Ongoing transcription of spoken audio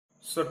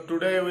So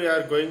today we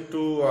are going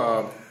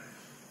to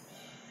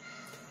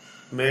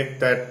make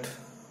that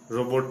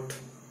robot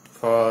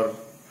for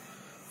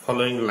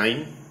following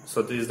line.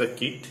 So this is the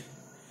kit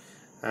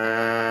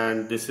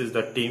and this is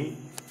the team.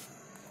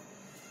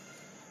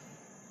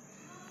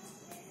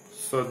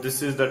 So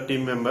this is the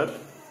team member.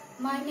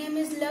 My name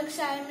is Laksh,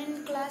 I am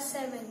in class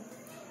 7.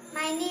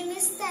 My name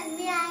is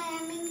Tanvi, I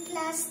am in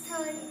class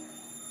 3rd.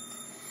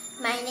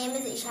 My name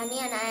is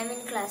Ishani and I am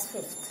in class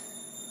 5th.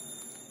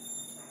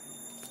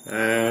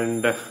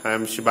 And I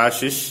am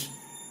Shibashish.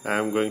 I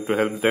am going to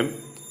help them.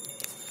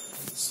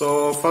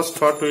 So first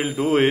what we'll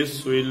do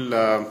is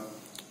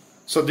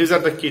so these are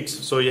the kits.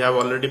 So we have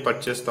already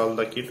purchased all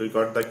the kit. We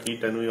got the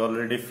kit and we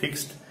already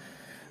fixed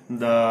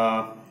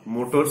the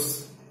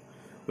motors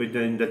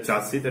within the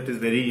chassis. That is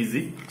very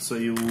easy. So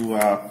you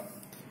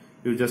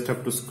just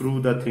have to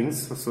screw the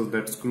things. So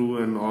that screw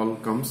and all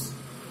comes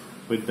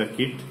with the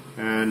kit.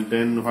 And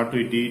then what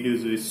we did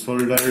is we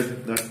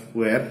soldered the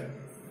wire.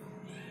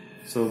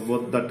 So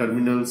both the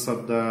terminals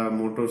of the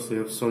motors we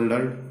have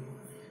soldered,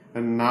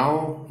 and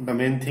now the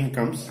main thing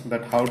comes,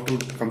 that how to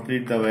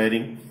complete the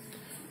wiring.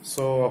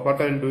 So what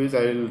I will do is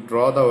I will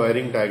draw the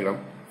wiring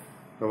diagram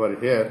over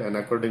here, and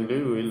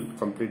accordingly we will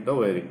complete the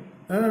wiring.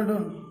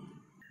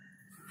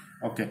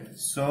 Okay,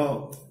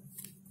 so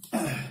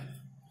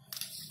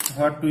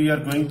what we are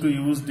going to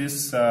use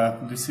this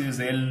this is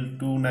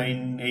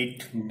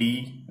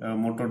L298D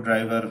motor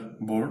driver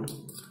board.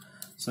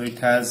 So it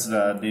has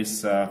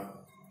this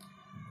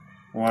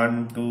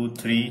 1, 2,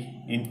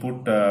 3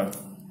 input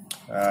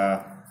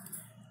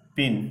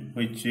pin,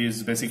 which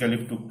is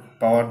basically to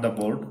power the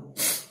board,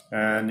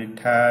 and it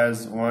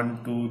has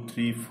 1, 2,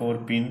 3, 4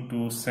 pin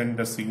to send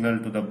the signal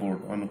to the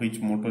board on which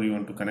motor you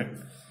want to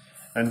connect.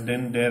 And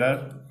then there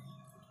are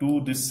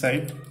two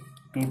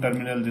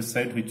terminals this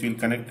side which will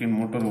connect in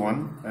motor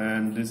 1,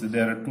 and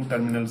there are two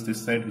terminals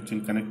this side which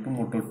will connect to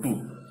motor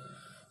 2.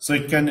 So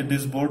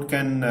this board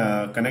can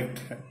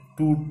connect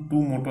two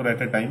motor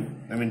at a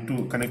time. I mean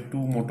to connect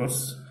two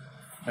motors,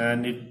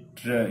 and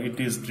it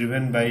is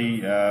driven by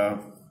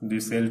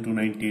this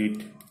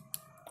L298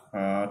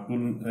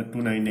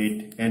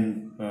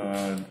 298N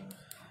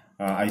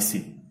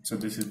IC. So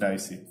this is the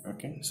IC.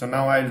 Okay, so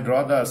now I'll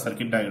draw the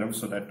circuit diagram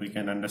so that we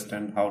can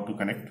understand how to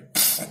connect.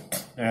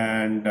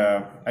 And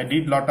I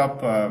did lot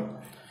of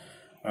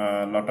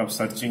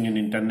searching in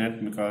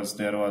internet because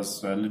there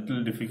was a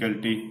little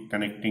difficulty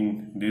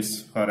connecting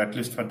this, for at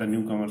least for the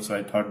newcomers. So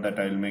I thought that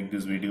I will make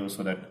this video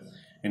so that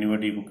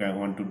anybody who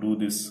want to do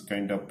this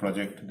kind of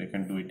project, they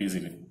can do it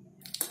easily.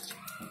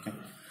 Okay,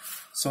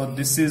 so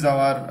this is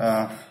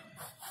our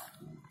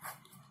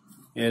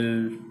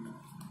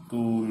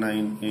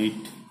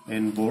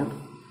L298N board.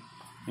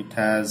 It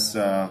has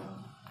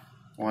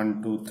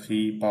 1, 2,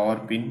 3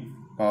 power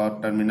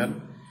terminal,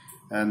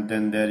 and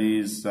then there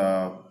is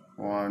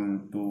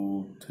 1,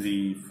 2,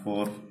 3,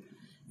 4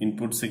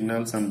 input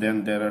signals, and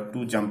then there are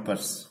 2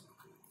 jumpers,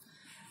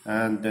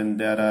 and then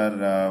there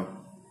are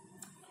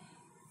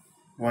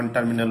 1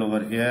 terminal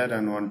over here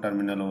and 1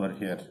 terminal over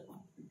here.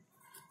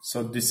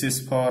 So this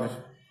is for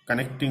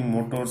connecting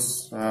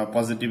motors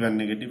positive and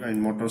negative,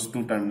 and motors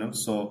 2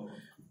 terminals. So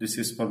this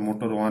is for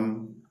motor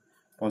 1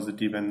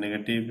 positive and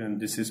negative, and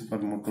this is for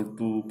motor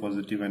 2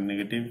 positive and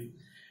negative.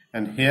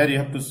 And here you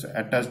have to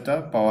attach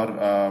the power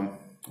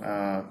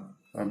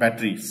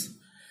batteries.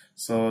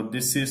 So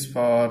this is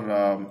for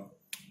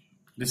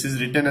this is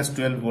written as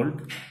 12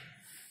 volt,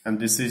 and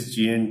this is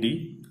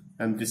GND,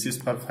 and this is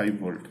for 5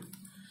 volt.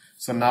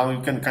 So now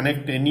you can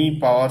connect any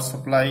power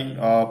supply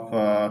of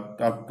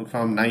up to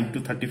from 9 to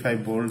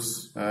 35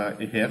 volts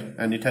here,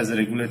 and it has a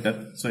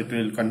regulator, so it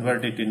will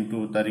convert it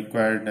into the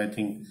required, I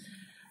think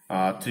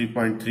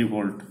 3.3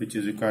 volt, which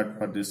is required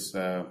for this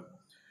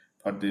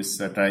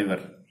driver.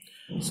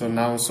 So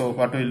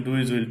what we'll do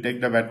is we'll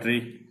take the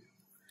battery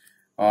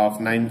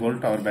of 9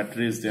 volt. Our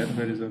battery is there.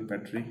 Where is our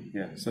battery?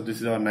 Yeah. So this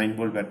is our 9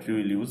 volt battery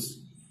we'll use.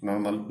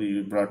 Normal.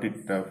 We brought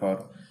it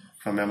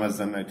from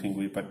Amazon. I think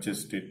we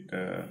purchased it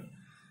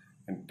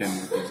in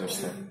 10 rupees or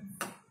so.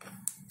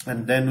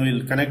 And then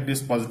we'll connect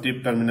this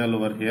positive terminal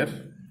over here,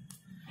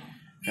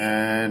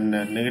 and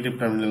negative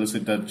terminals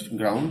with the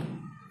ground.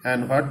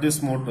 And what this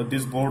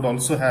board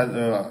also has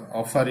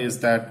offer is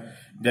that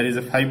there is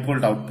a 5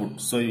 volt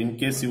output. So in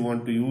case you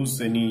want to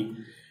use any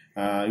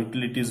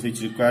utilities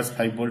which requires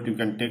 5 volt, you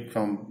can take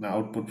from the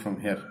output from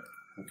here.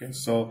 Okay,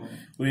 so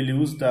we'll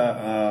use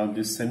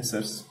these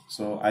sensors,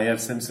 so IR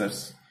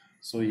sensors.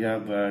 So we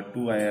have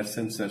 2 IR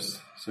sensors.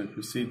 So if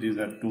you see, these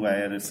are 2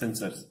 IR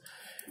sensors,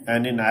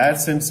 and in IR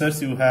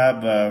sensors you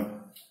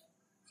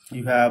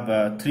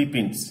have 3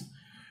 pins.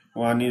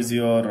 One is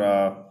your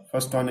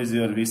first one is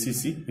your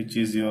VCC, which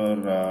is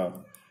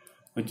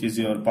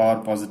your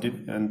power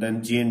positive, and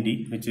then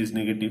GND, which is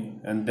negative,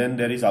 and then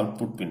there is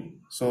output pin.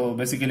 So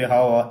basically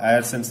how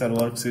IR sensor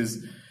works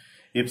is,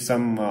 if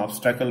some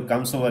obstacle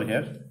comes over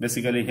here,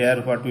 basically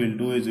here what we will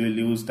do is we will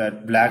use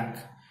that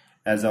black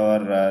as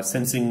our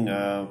sensing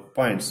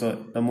point. So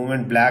the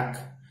moment black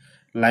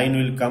line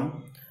will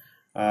come,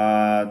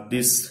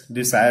 this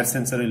IR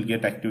sensor will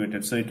get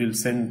activated. So it will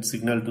send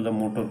signal to the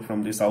motor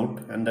from this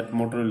out, and that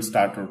motor will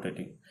start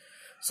rotating.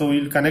 So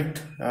we will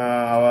connect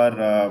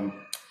our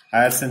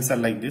IR sensor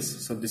like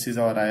this. So this is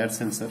our IR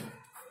sensor.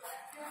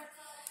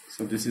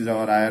 So this is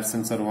our IR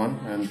sensor 1,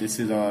 and this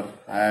is our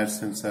IR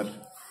sensor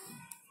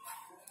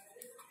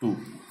 2.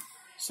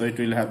 So it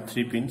will have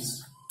 3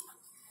 pins.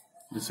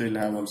 This will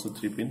have also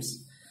 3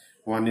 pins.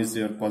 One is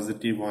your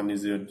positive, one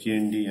is your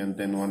GND, and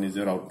then one is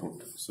your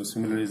output. So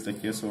similar is the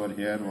case over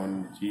here,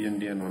 one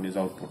GND and one is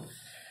output.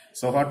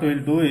 So what we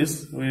will do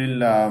is, we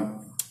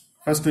will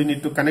first we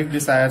need to connect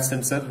this IR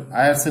sensor.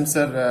 IR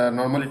sensor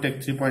normally take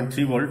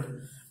 3.3 volt,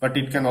 but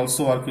it can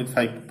also work with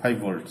 5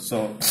 volt.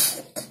 So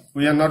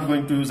we are not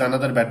going to use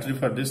another battery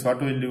for this.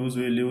 What we will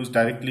use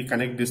directly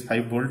connect this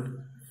 5 volt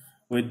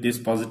with this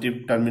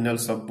positive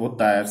terminals of both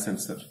the IR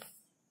sensor.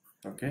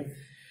 Okay,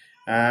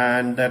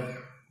 and that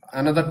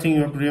another thing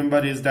you have to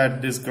remember is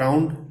that this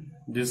ground,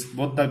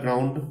 both the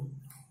ground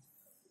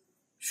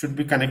should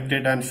be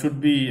connected and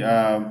should be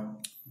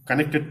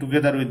connected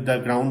together with the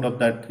ground of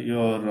that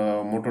your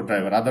motor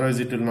driver, otherwise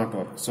it will not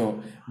work.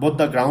 So both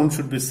the ground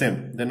should be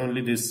same, then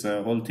only this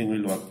whole thing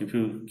will work. If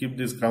you keep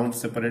this ground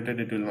separated,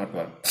 it will not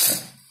work.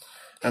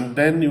 And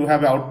then you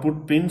have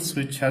output pins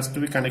which has to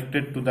be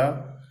connected to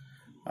the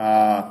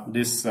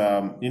this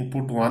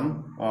input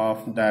 1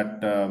 of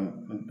that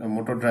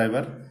motor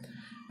driver,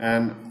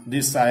 and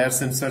this IR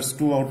sensor's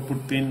 2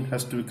 output pin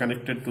has to be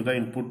connected to the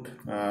input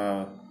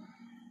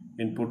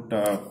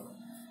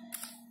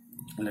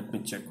let me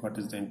check what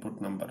is the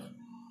input number.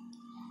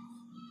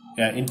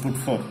 Yeah, input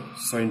 4.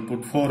 So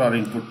input 4 or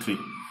input 3.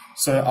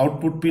 So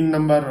output pin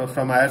number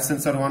from IR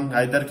sensor 1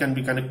 either can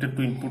be connected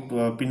to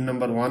input pin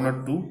number 1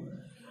 or 2.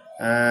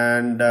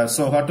 And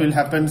so what will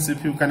happen is,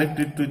 if you connect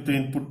it to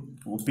input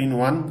pin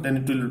 1,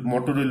 then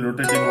motor will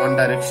rotate in one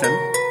direction,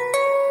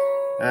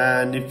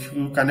 and if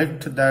you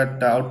connect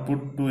that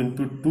output to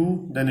input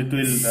 2, then it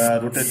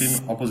will rotate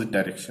in opposite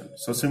direction.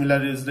 So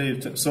similar is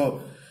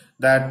so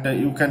that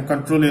you can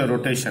control your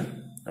rotation,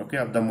 okay,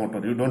 of the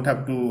motor. You don't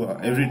have to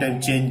every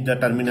time change the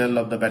terminal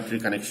of the battery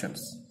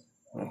connections.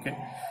 Okay,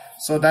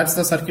 so that's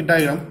the circuit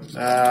diagram.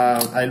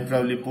 I'll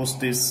probably post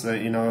this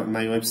in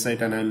my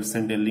website, and I will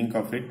send a link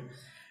of it.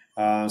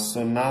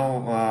 So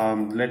now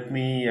let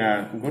me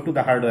go to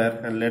the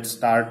hardware, and let's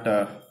start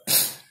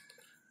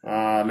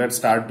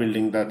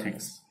building the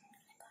things.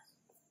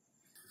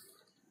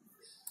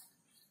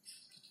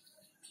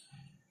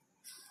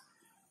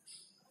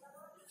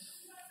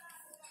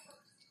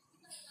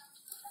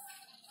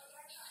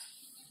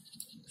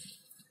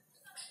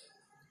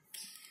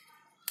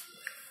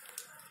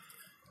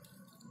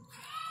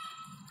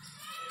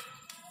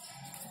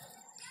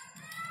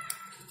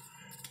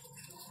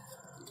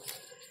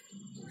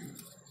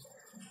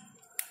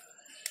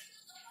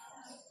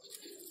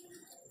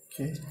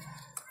 Okay.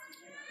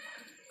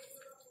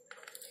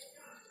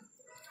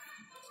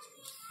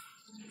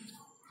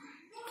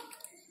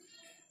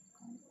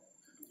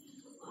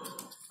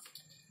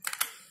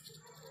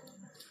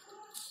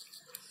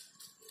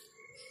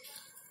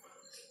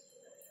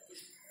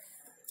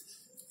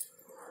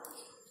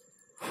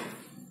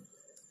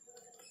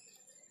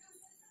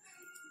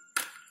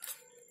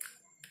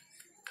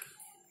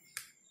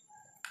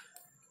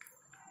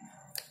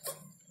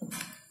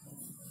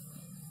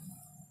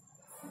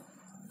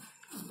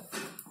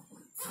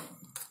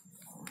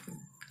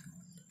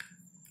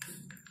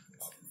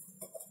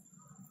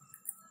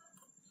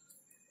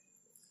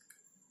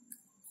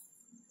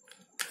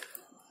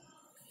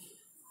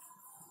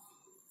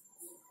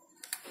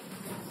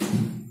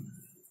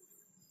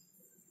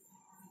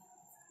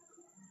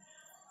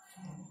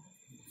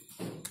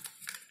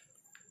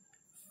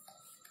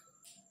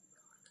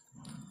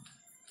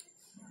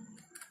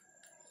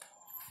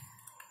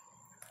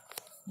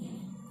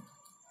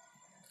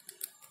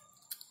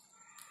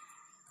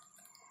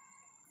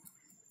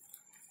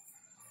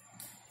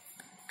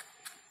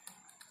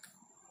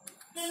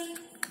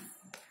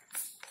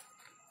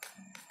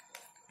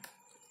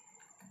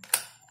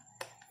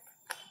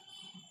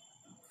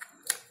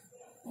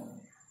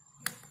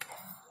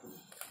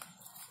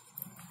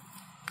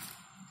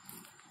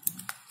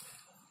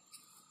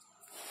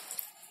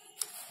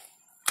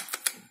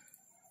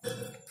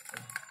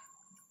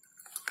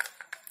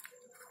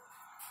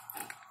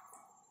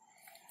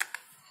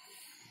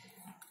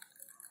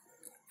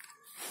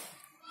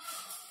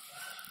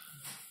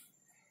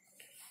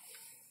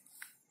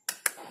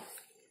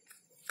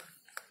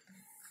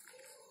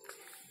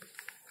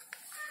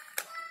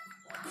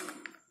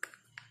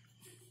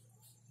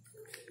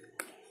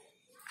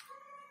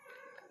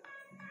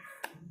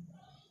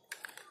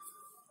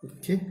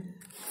 Okay,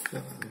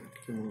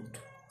 removed.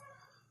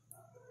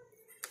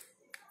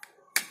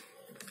 I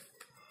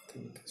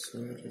think this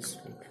wire is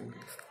working.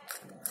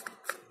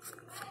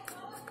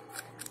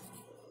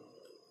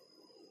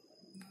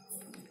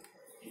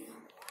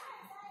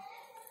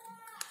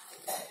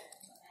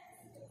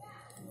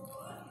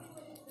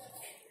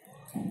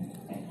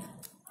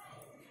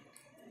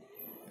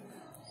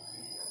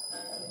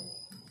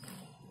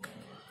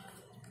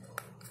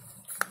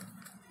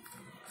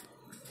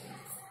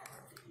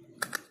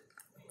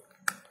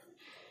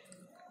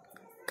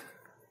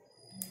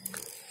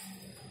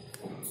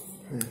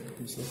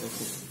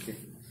 Okay.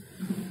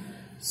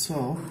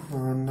 So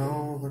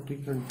now what we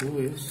can do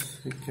is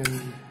we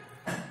can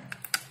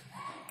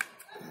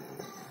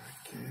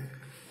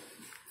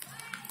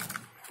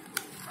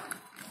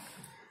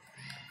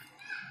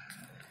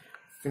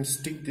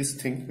stick this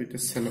thing with a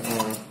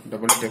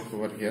double tape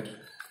over here.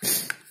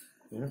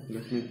 Yeah,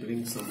 let me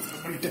bring some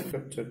double tape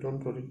capture.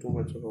 Don't worry too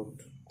much about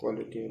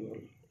quality and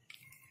all.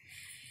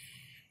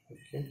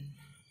 Okay.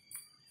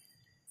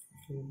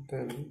 And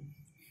then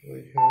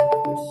we have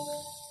this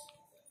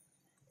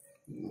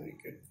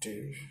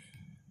negative.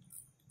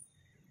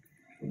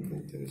 I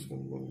think there is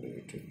one more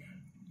negative.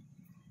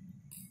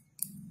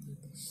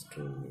 This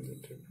two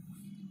negative.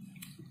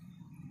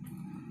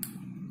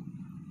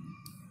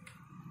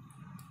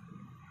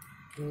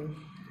 Okay.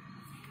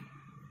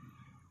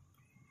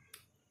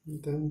 And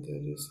then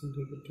there is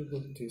negative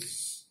of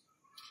this.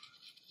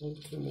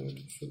 Also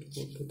negative should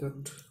go to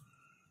that.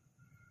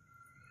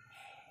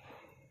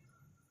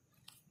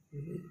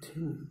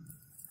 Everything.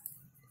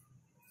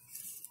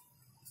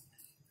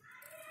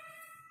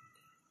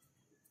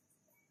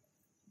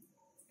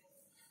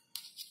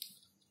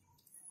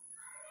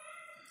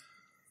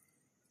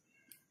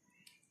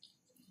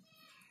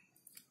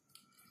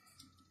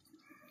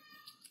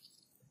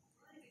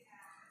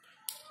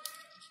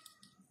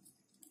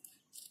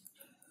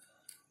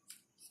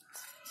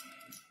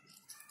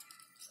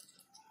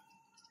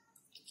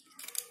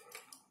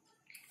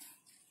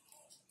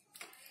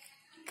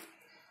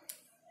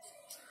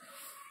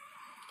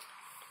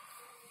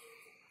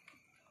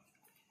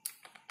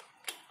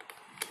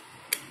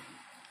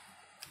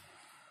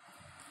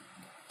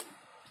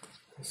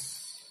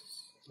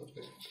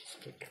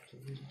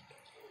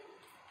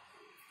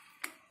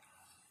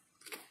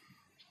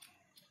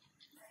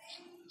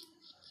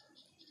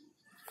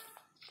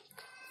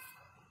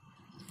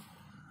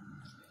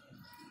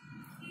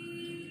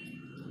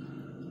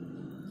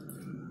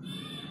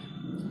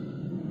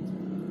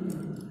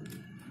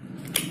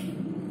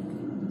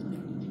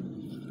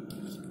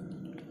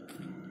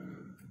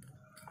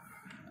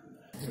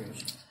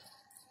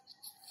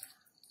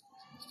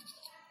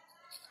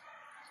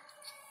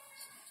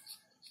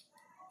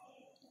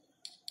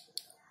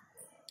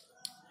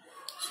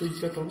 Switch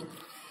that on.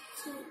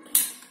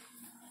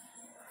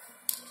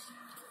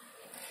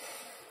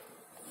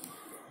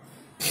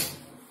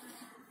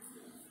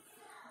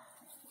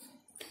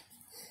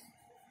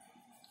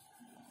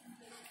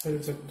 Where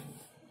is it?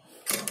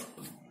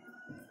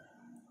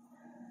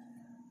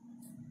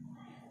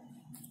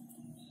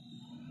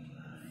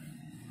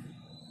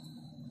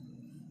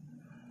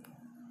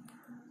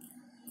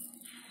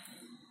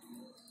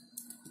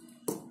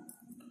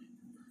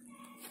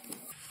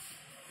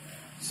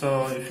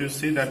 So if you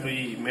see that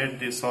we made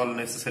this all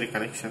necessary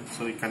connection,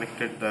 so we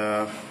connected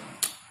the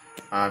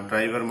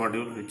driver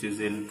module, which is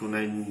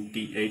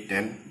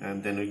L298N,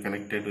 and then we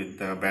connected with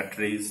the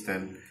batteries,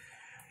 then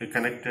we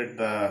connected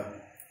the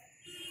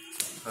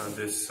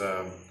this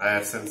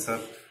IR sensor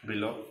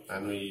below,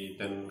 and we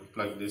then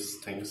plug these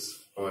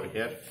things over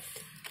here.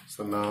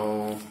 So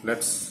now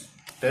let's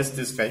test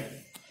this guy.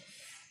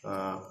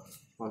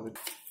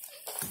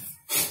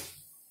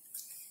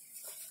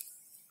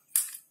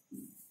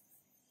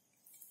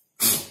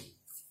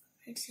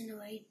 It's in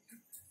white.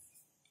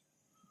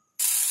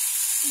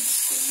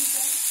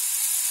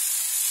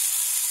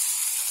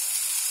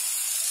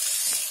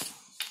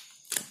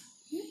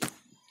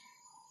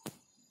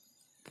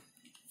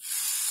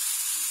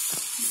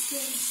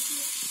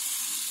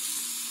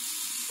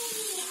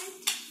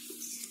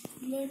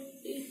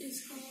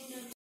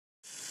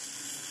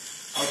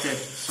 Okay,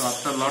 so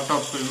after a lot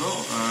of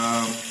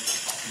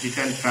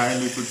different trial,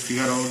 we could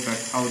figure out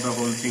that how the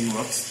whole thing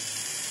works.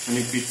 And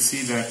if we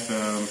see that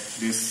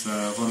this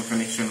whole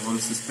connection, whole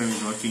system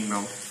is working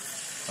now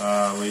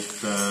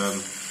with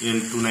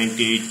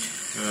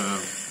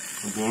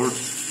L298 board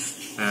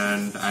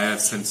and IR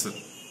sensor.